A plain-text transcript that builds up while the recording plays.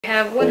We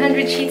have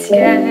 100 sheets,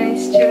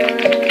 guys.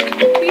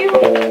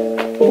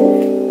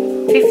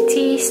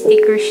 50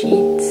 sticker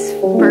sheets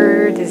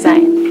per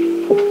design.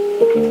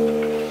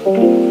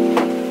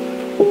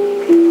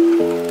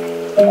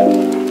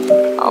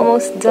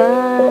 Almost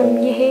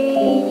done.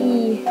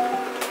 Yay!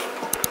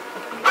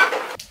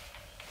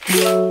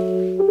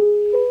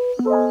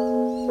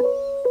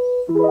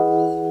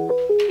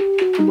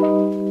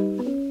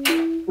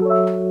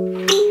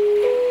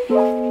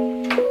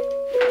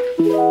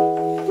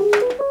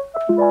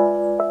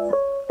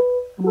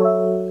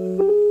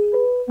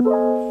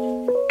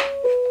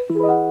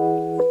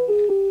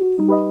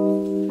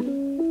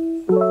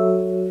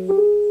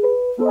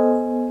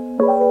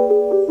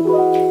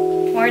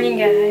 Morning,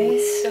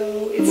 guys. So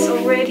it's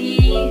already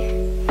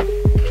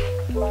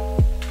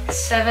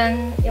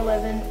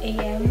 7:11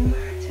 a.m.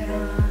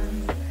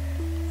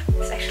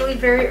 It's actually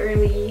very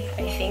early,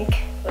 I think.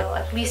 Well,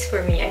 at least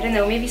for me. I don't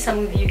know, maybe some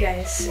of you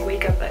guys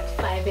wake up at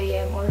 5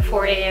 a.m. or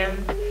 4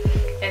 a.m.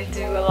 and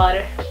do a lot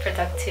of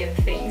productive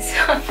things.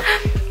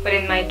 But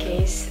in my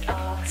case,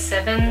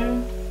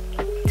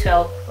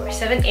 7:12 or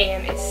 7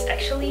 a.m. is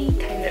actually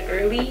kind of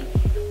early.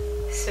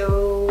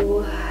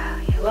 So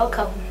yeah,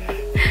 welcome.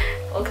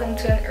 Welcome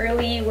to an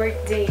early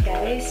work day,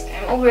 guys.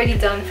 I'm already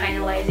done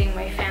finalizing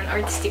my fan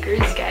art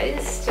stickers,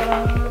 guys.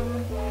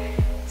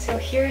 So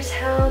here's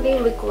how they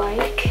look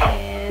like,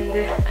 and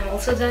I'm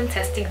also done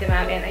testing them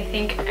out, and I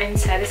think I'm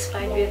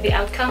satisfied with the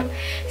outcome.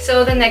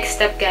 So the next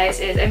step, guys,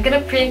 is I'm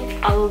gonna print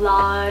a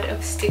lot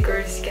of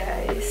stickers,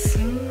 guys.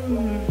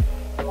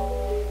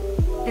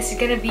 This is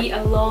gonna be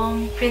a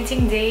long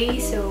printing day,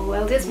 so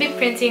I'll just be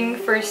printing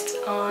first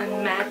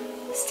on matte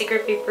sticker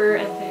paper,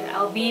 and then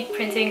I'll be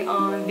printing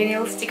on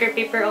vinyl sticker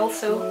paper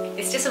also.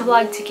 It's just a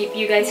vlog to keep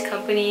you guys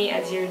company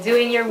as you're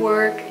doing your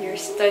work, your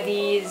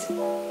studies,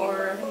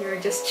 or you're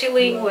just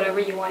chilling, whatever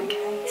you want,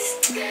 guys.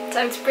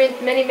 Time to print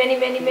many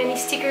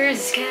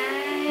stickers,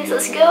 guys.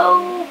 Let's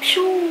go!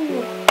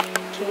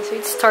 Okay, so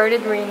it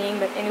started raining,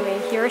 but anyway,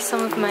 here are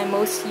some of my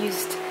most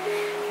used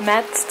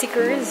matte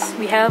stickers.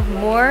 We have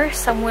more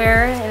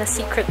somewhere in a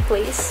secret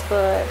place,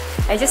 but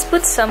I just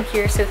put some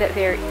here so that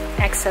they're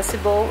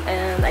accessible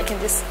and I can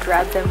just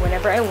grab them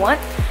whenever I want.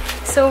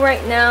 So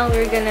right now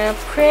we're gonna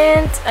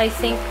print, I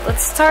think,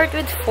 let's start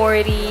with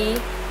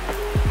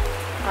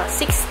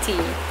 60.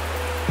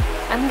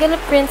 I'm gonna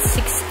print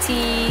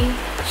 60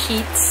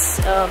 sheets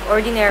of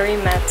ordinary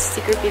matte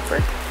sticker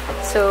paper.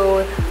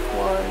 So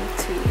 1,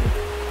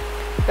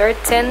 2, there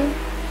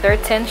are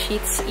 10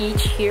 sheets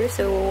each here,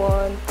 so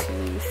 1,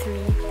 2,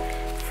 3,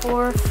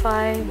 4,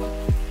 5,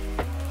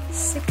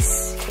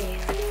 6. Okay,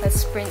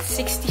 let's print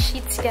 60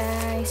 sheets,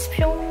 guys.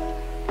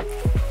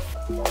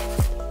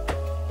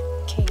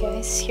 Okay,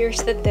 guys,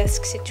 here's the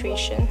desk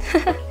situation.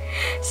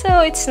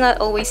 So it's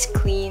not always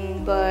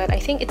clean, but I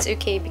think it's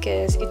okay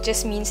because it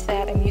just means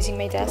that I'm using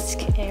my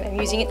desk and I'm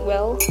using it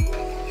well.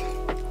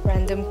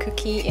 Random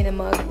cookie in a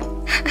mug.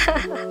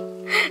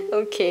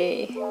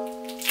 Okay.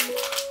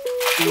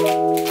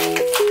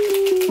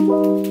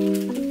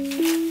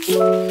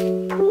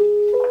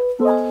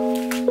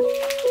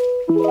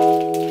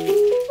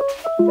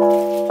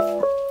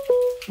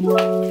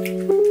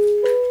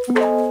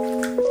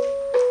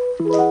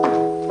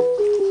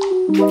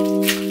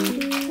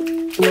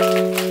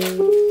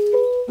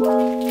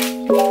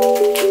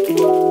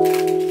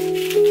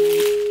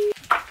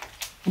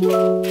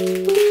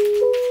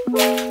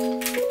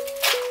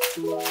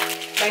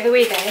 By the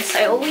way, guys,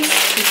 I always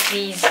keep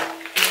these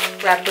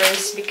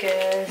wrappers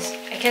because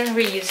I can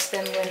reuse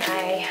them when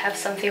I have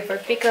something for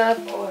pickup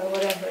or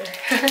whatever.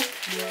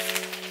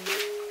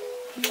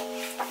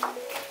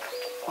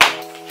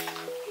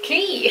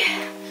 Okay,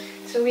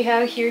 so we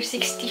have here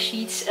 60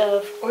 sheets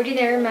of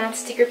ordinary matte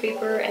sticker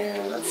paper,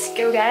 and let's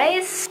go,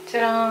 guys.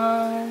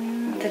 Ta-da!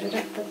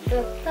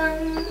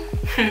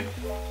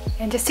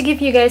 And just to give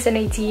you guys an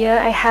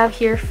idea, I have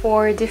here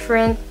 4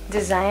 different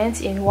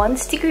designs in one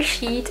sticker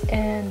sheet,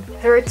 and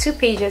there are 2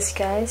 pages,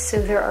 guys,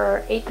 so there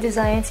are 8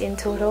 designs in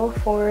total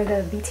for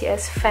the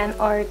BTS fan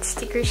art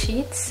sticker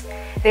sheets.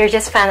 They're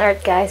just fan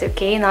art, guys,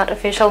 okay, not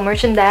official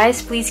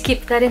merchandise. Please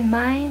keep that in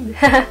mind.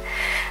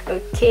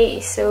 Okay,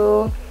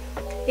 so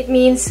it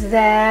means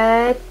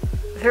that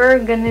there are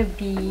gonna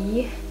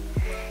be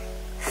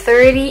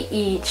 30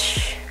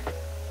 each.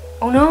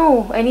 Oh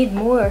no, I need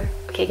more.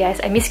 Okay,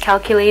 guys, I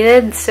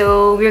miscalculated,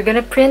 so we're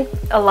gonna print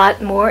a lot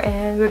more,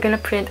 and we're gonna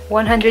print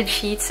 100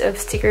 sheets of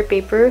sticker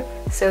paper,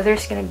 so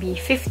there's gonna be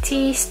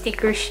 50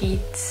 sticker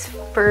sheets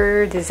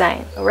per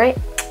design. Alright,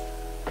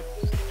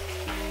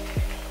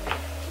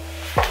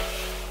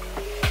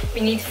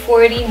 we need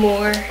 40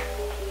 more.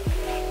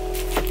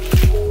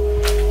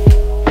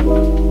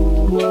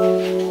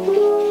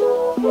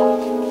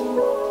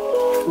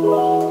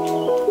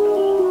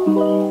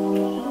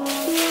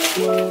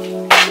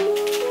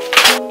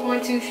 One,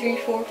 2, 3,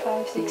 4,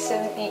 5, 6,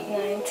 7, 8,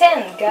 9,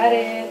 10. Got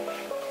it.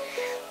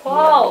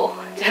 Wow!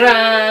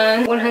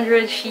 Ta-da!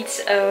 100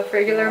 sheets of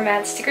regular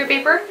matte sticker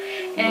paper,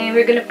 and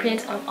we're gonna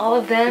print on all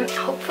of them.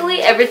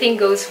 Hopefully everything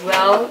goes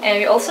well, and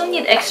we also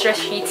need extra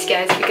sheets,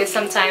 guys, because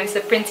sometimes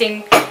the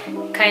printing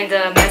kind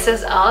of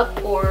messes up,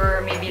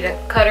 or maybe the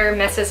cutter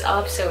messes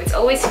up, so it's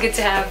always good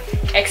to have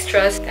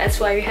extras. That's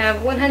why we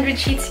have 100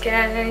 sheets,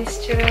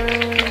 guys.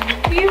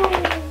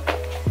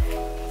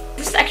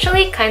 This is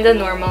actually kind of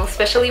normal,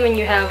 especially when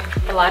you have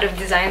a lot of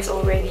designs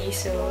already.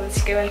 So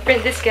let's go and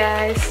print this,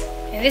 guys.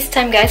 And this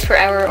time, guys, for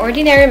our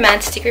ordinary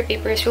matte sticker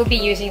papers, we'll be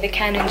using the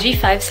Canon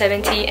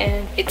G570,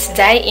 and it's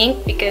dye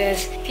ink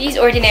because these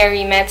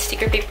ordinary matte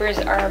sticker papers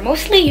are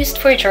mostly used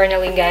for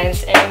journaling,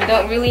 guys, and we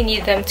don't really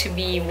need them to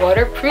be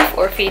waterproof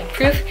or fade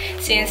proof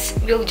since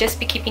we'll just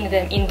be keeping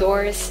them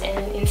indoors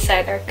and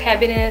inside our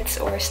cabinets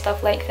or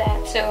stuff like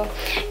that. So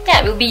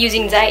yeah, we'll be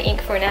using dye ink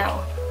for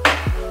now.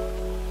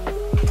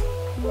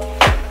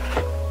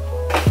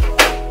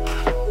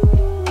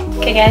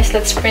 Okay, guys,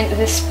 let's print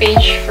this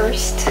page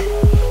first.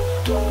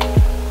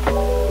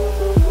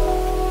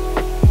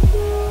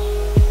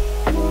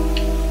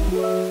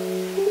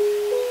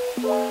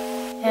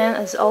 And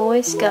as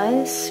always,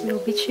 guys,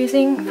 we'll be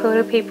choosing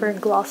photo paper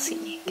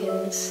glossy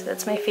because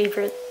that's my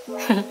favorite.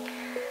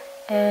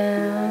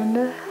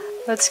 And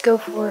let's go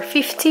for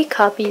 50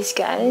 copies,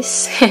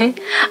 guys.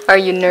 Are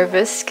you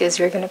nervous? Because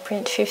we're gonna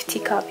print 50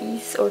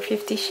 copies or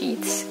 50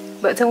 sheets.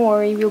 But don't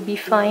worry, we'll be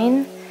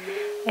fine.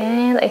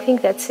 And I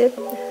think that's it.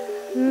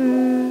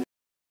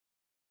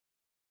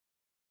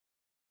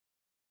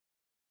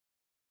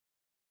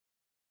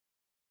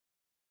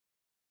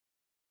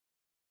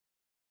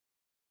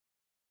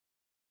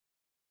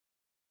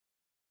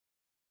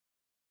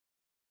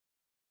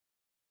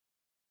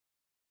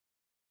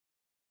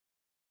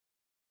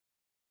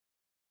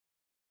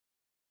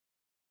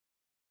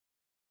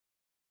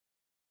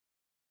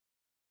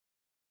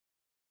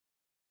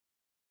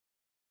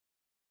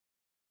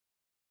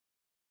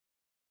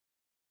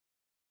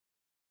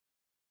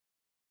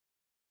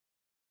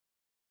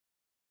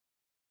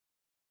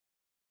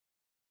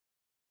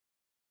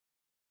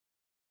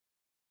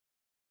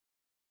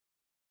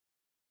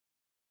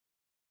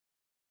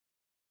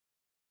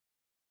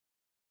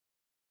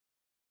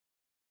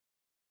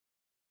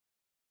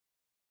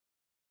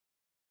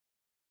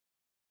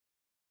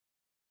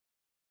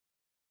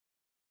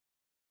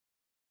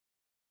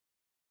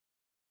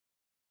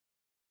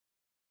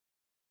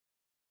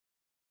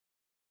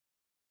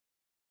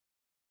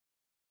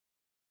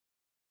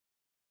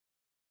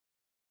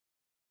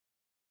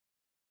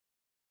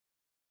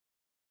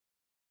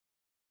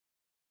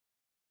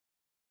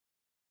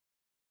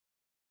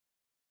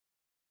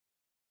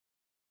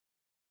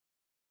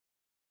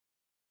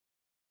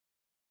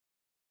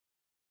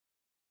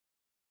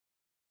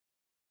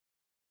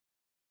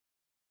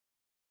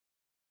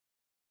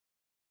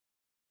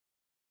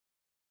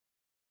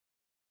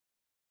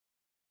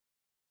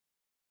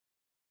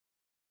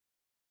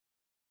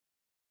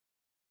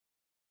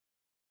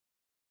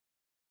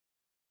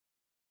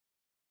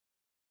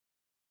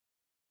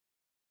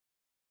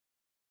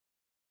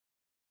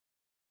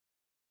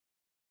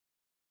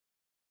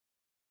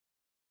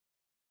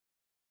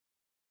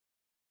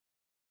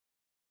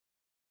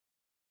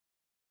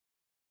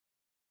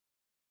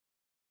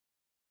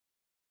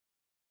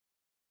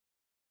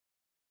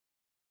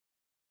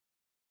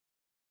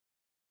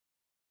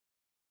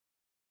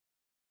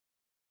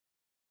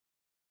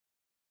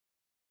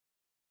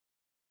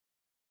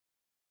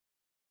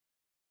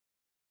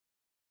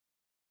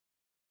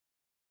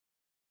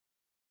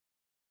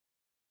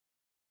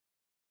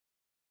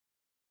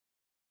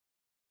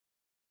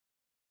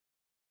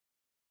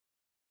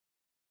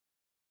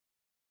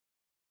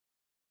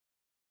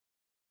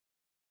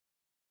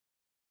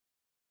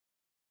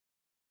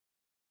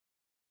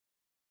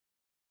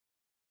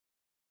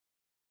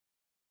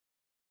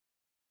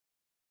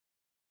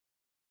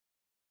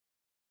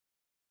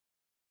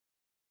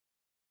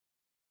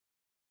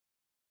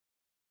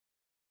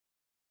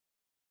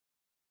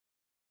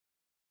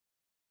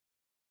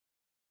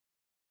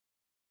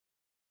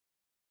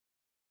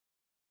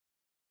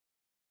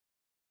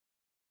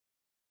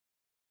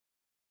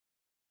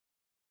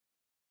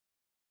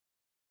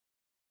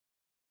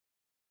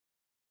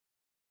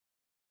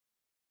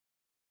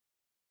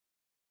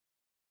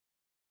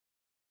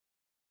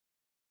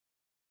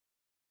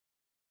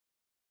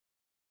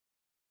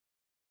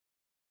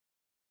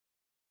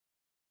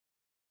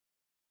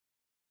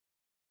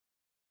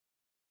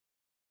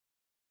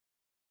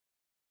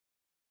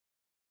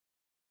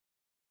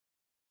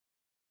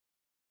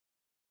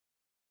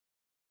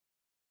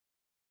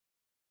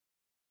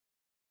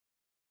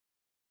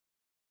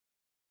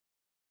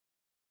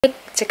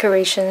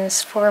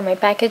 Decorations for my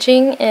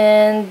packaging,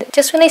 and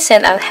just when I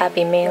send out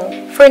Happy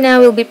Mail. For now,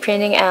 we'll be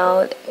printing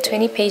out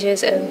 20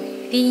 pages of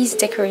these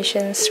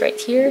decorations right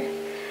here.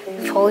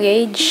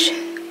 Foliage,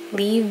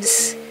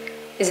 leaves.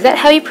 Is that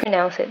how you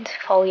pronounce it?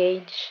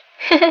 Foliage.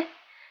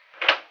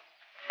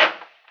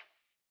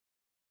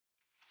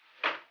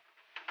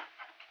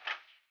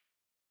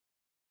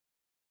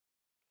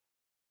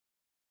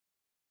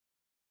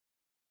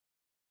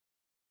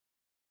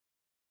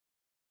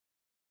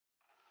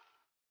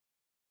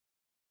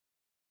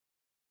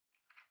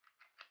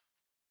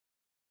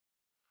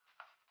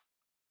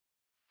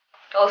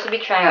 I'll also be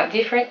trying out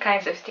different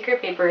kinds of sticker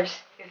papers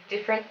with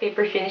different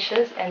paper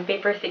finishes and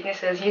paper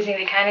thicknesses using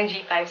the Canon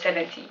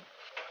G570.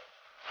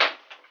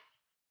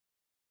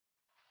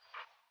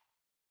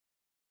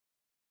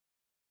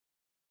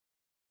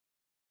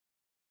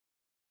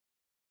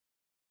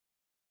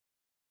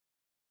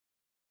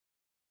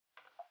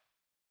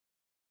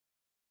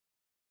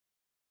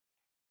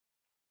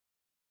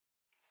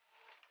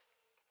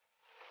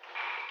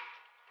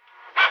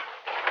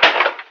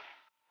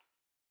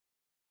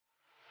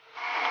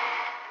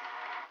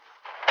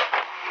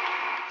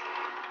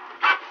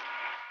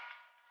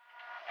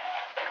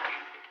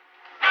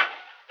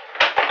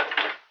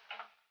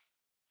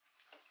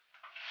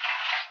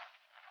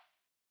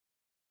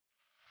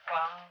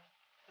 Wow.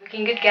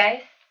 Looking good,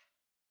 guys?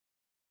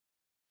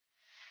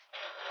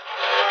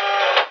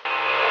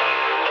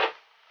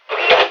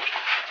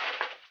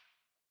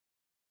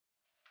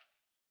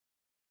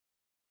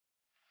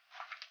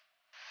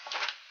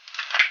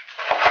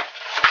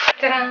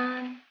 Ta-da!